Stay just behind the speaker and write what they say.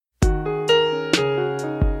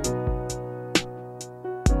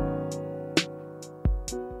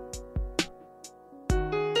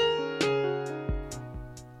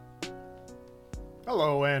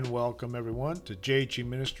Hello and welcome everyone to JHE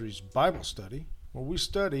Ministries Bible Study, where we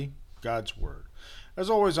study God's Word. As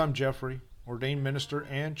always, I'm Jeffrey, ordained minister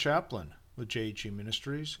and chaplain with JHE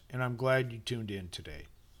Ministries, and I'm glad you tuned in today.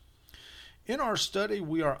 In our study,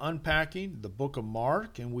 we are unpacking the book of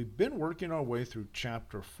Mark, and we've been working our way through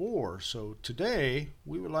chapter 4. So today,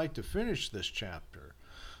 we would like to finish this chapter.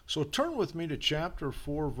 So turn with me to chapter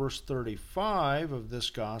 4, verse 35 of this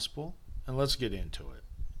gospel, and let's get into it.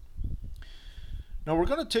 Now we're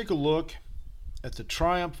going to take a look at the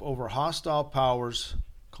triumph over hostile powers,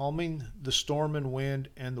 calming the storm and wind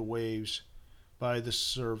and the waves by the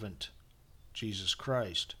servant, Jesus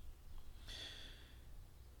Christ.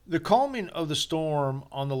 The calming of the storm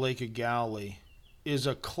on the Lake of Galilee is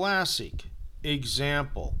a classic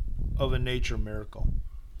example of a nature miracle.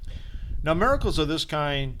 Now, miracles of this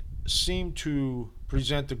kind seem to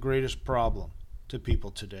present the greatest problem to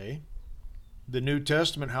people today. The New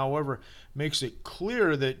Testament, however, makes it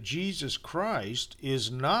clear that Jesus Christ is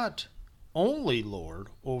not only Lord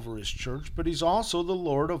over his church, but he's also the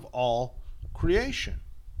Lord of all creation.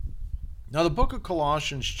 Now, the book of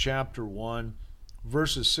Colossians chapter 1,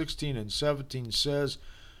 verses 16 and 17 says,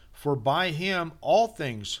 "For by him all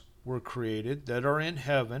things were created that are in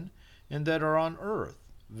heaven and that are on earth,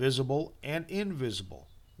 visible and invisible,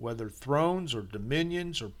 whether thrones or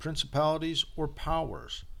dominions or principalities or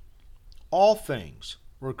powers. All things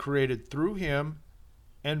were created through him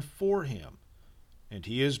and for him, and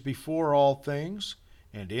he is before all things,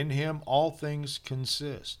 and in him all things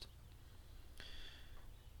consist."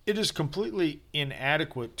 It is completely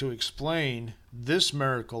inadequate to explain this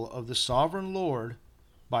miracle of the sovereign Lord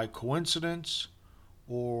by coincidence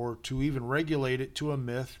or to even regulate it to a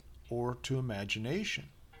myth or to imagination.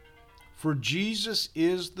 For Jesus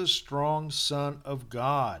is the strong Son of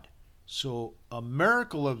God. So a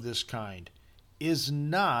miracle of this kind is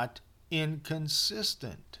not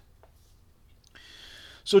inconsistent.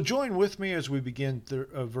 So join with me as we begin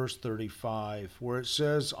verse 35, where it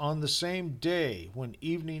says, "On the same day when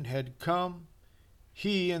evening had come,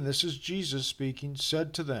 he," and this is Jesus speaking,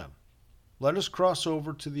 "said to them, 'Let us cross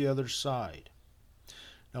over to the other side.'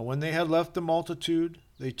 Now when they had left the multitude,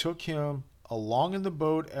 they took him along in the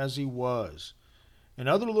boat as he was, and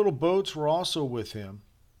other little boats were also with him.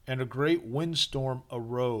 And a great windstorm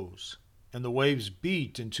arose, and the waves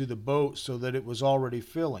beat into the boat so that it was already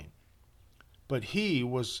filling. But he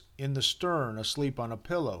was in the stern, asleep on a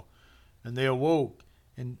pillow. And they awoke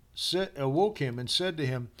him and said to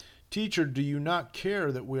him, 'Teacher, do you not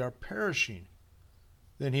care that we are perishing?'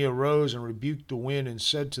 Then he arose and rebuked the wind and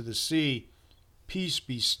said to the sea, 'Peace,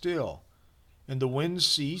 be still.' And the wind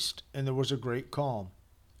ceased, and there was a great calm.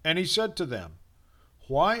 And he said to them,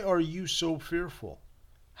 'Why are you so fearful?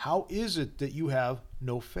 How is it that you have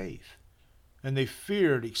no faith?' And they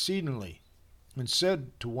feared exceedingly, and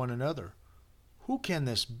said to one another, 'Who can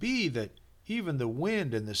this be, that even the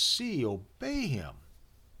wind and the sea obey him?'"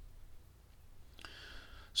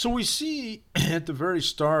 So we see at the very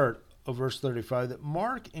start of verse 35 that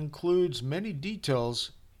Mark includes many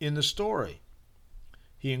details in the story.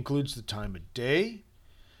 He includes the time of day,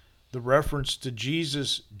 the reference to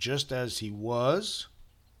Jesus just as he was.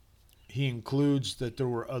 He includes that there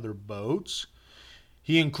were other boats.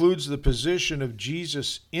 He includes the position of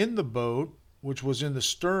Jesus in the boat, which was in the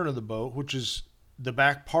stern of the boat, which is the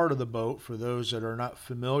back part of the boat for those that are not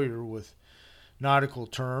familiar with nautical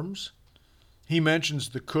terms. He mentions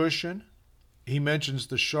the cushion. He mentions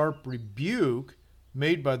the sharp rebuke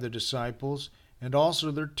made by the disciples, and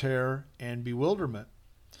also their terror and bewilderment.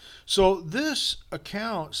 So this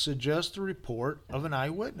account suggests the report of an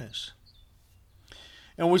eyewitness.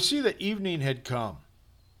 And we see that evening had come.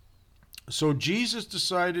 So Jesus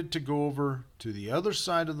decided to go over to the other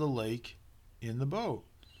side of the lake in the boat.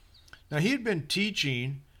 Now he had been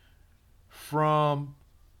teaching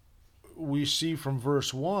we see from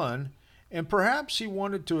verse 1, and perhaps he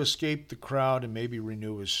wanted to escape the crowd and maybe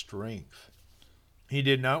renew his strength. He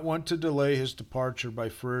did not want to delay his departure by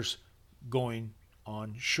first going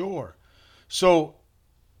on shore. So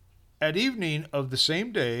at evening of the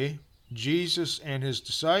same day, Jesus and his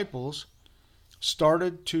disciples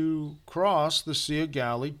started to cross the Sea of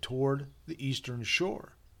Galilee toward the eastern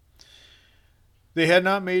shore. They had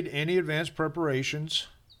not made any advanced preparations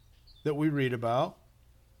that we read about.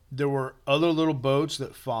 There were other little boats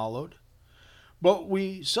that followed. But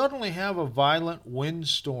we suddenly have a violent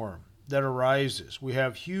windstorm that arises. We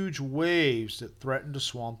have huge waves that threaten to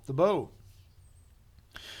swamp the boat.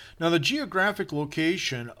 Now, the geographic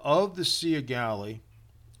location of the Sea of Galilee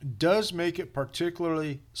does make it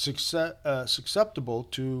particularly susceptible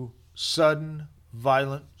to sudden,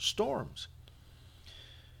 violent storms.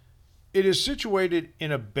 It is situated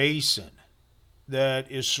in a basin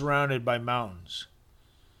that is surrounded by mountains.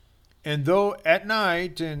 And though at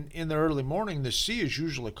night and in the early morning the sea is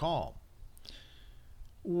usually calm,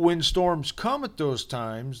 when storms come at those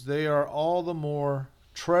times, they are all the more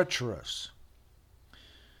treacherous.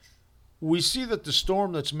 We see that the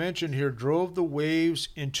storm that's mentioned here drove the waves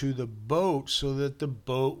into the boat so that the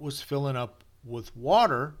boat was filling up with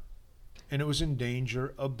water and it was in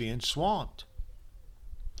danger of being swamped.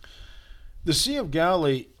 The Sea of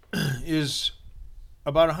Galilee is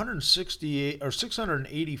about 168 or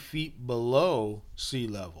 680 feet below sea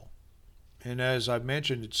level. And as I've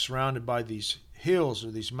mentioned, it's surrounded by these hills or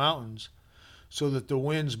these mountains so that the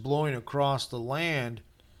winds blowing across the land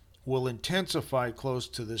will intensify close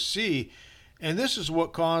to the sea. And this is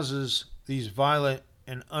what causes these violent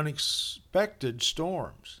and unexpected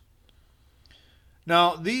storms.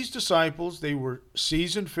 Now, these disciples, they were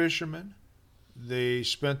seasoned fishermen. They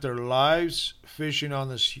spent their lives fishing on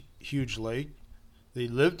this huge lake. They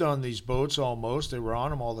lived on these boats almost. They were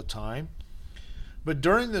on them all the time. But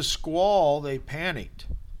during the squall, they panicked.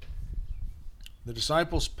 The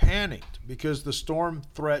disciples panicked because the storm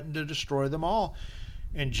threatened to destroy them all.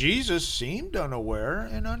 And Jesus seemed unaware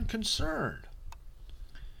and unconcerned.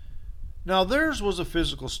 Now, theirs was a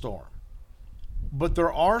physical storm. But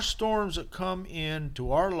there are storms that come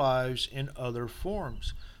into our lives in other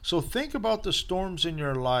forms. So think about the storms in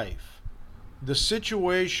your life. The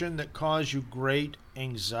situation that caused you great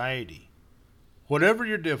anxiety. Whatever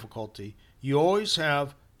your difficulty, you always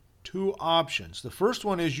have two options. The first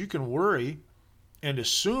one is you can worry and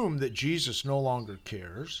assume that Jesus no longer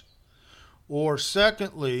cares. Or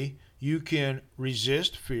secondly, you can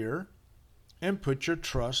resist fear and put your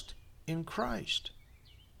trust in Christ.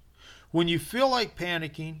 When you feel like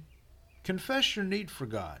panicking, confess your need for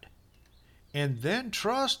God and then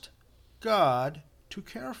trust God to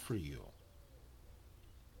care for you.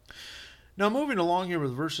 Now, moving along here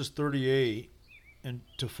with verses 38 and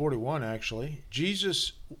to 41, actually,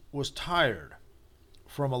 Jesus was tired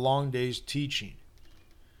from a long day's teaching.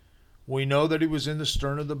 We know that he was in the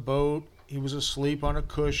stern of the boat. He was asleep on a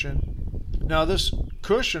cushion. Now, this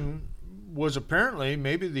cushion was apparently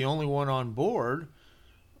maybe the only one on board,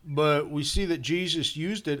 but we see that Jesus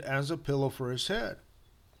used it as a pillow for his head.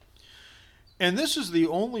 And this is the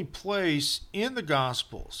only place in the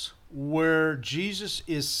Gospels where Jesus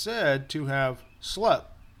is said to have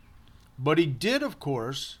slept. But he did, of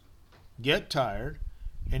course, get tired,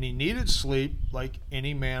 and he needed sleep like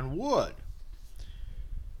any man would.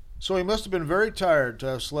 So he must have been very tired to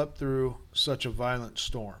have slept through such a violent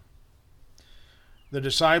storm. The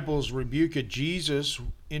disciples' rebuke at Jesus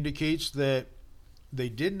indicates that they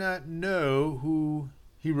did not know who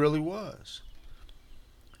he really was.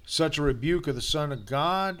 Such a rebuke of the Son of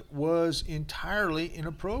God was entirely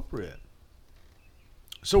inappropriate.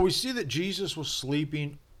 So we see that Jesus was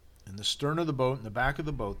sleeping in the stern of the boat, in the back of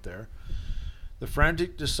the boat there. The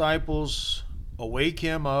frantic disciples awake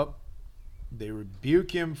him up. They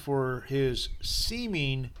rebuke him for his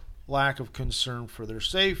seeming lack of concern for their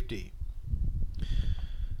safety.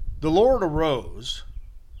 The Lord arose.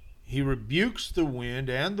 He rebukes the wind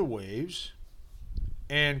and the waves,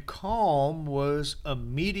 and calm was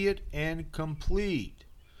immediate and complete.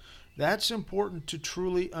 That's important to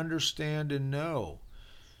truly understand and know.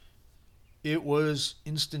 It was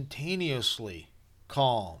instantaneously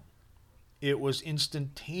calm. It was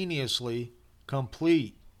instantaneously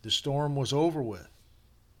complete. The storm was over with.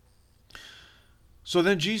 So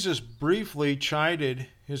then Jesus briefly chided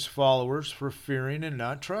his followers for fearing and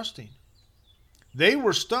not trusting. They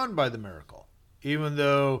were stunned by the miracle. Even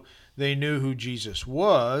though they knew who Jesus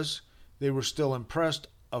was, they were still impressed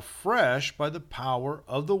afresh by the power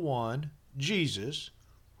of the one, Jesus,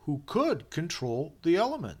 who could control the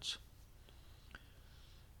elements.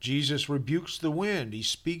 Jesus rebukes the wind. He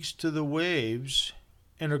speaks to the waves,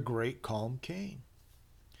 and a great calm came.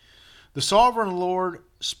 The sovereign Lord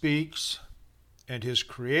speaks, and his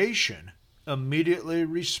creation immediately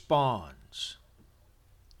responds.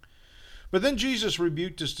 But then Jesus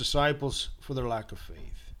rebuked his disciples for their lack of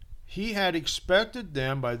faith. He had expected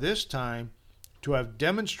them by this time to have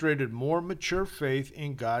demonstrated more mature faith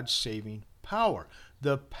in God's saving power,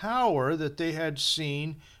 the power that they had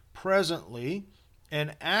seen presently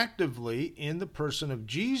and actively in the person of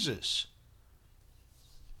Jesus.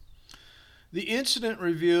 The incident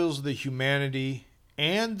reveals the humanity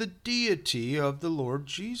and the deity of the Lord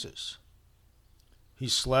Jesus. He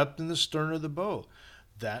slept in the stern of the boat.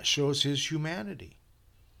 That shows his humanity.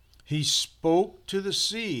 He spoke to the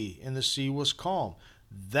sea, and the sea was calm.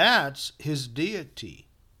 That's his deity.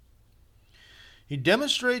 He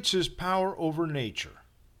demonstrates his power over nature.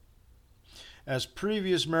 as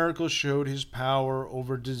previous miracles showed his power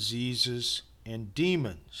over diseases and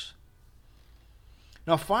demons.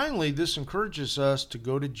 Now finally, this encourages us to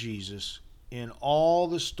go to Jesus in all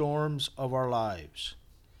the storms of our lives,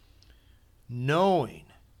 knowing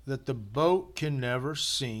that the boat can never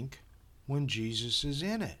sink when Jesus is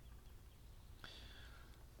in it.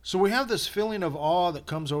 So we have this feeling of awe that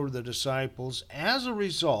comes over the disciples as a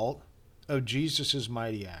result of Jesus'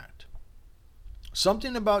 mighty act.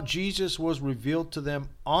 Something about Jesus was revealed to them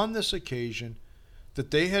on this occasion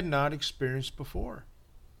that they had not experienced before.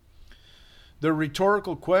 The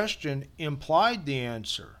rhetorical question implied the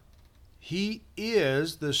answer. He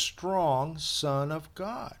is the strong Son of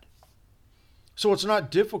God. So it's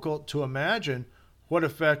not difficult to imagine what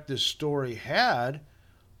effect this story had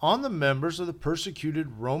on the members of the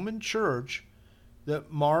persecuted Roman church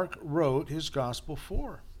that Mark wrote his gospel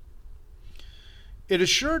for. It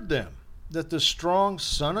assured them that the strong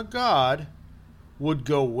Son of God would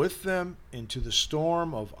go with them into the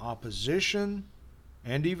storm of opposition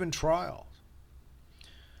and even trials.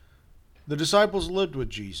 The disciples lived with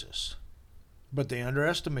Jesus, but they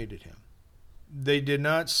underestimated him. They did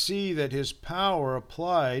not see that his power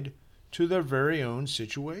applied to their very own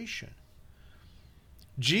situation.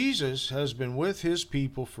 Jesus has been with his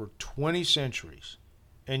people for 20 centuries,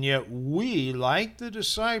 and yet we, like the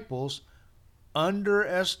disciples,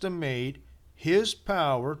 underestimate his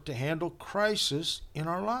power to handle crisis in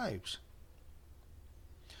our lives.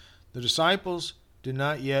 The disciples did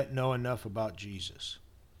not yet know enough about Jesus.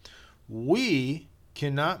 We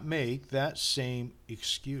cannot make that same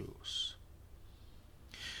excuse.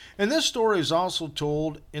 And this story is also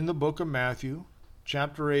told in the book of Matthew,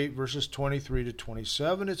 chapter 8, verses 23 to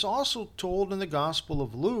 27. It's also told in the Gospel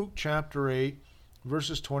of Luke, chapter 8,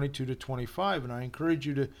 verses 22 to 25. And I encourage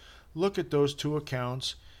you to look at those two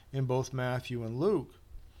accounts in both Matthew and Luke.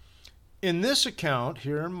 In this account,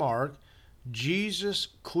 here in Mark, Jesus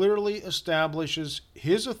clearly establishes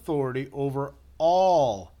his authority over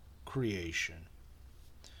all creation.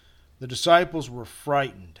 The disciples were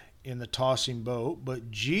frightened in the tossing boat,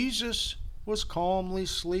 but Jesus was calmly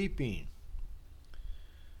sleeping.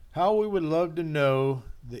 How we would love to know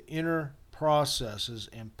the inner processes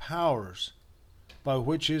and powers by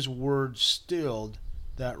which his word stilled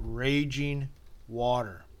that raging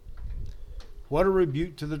water. What a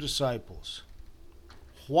rebuke to the disciples.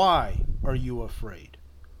 Why are you afraid?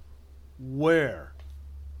 Where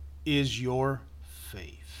is your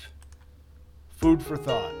faith? Food for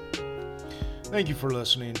thought. Thank you for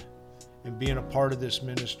listening and being a part of this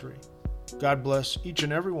ministry. God bless each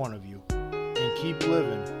and every one of you, and keep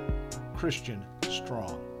living Christian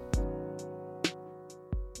strong.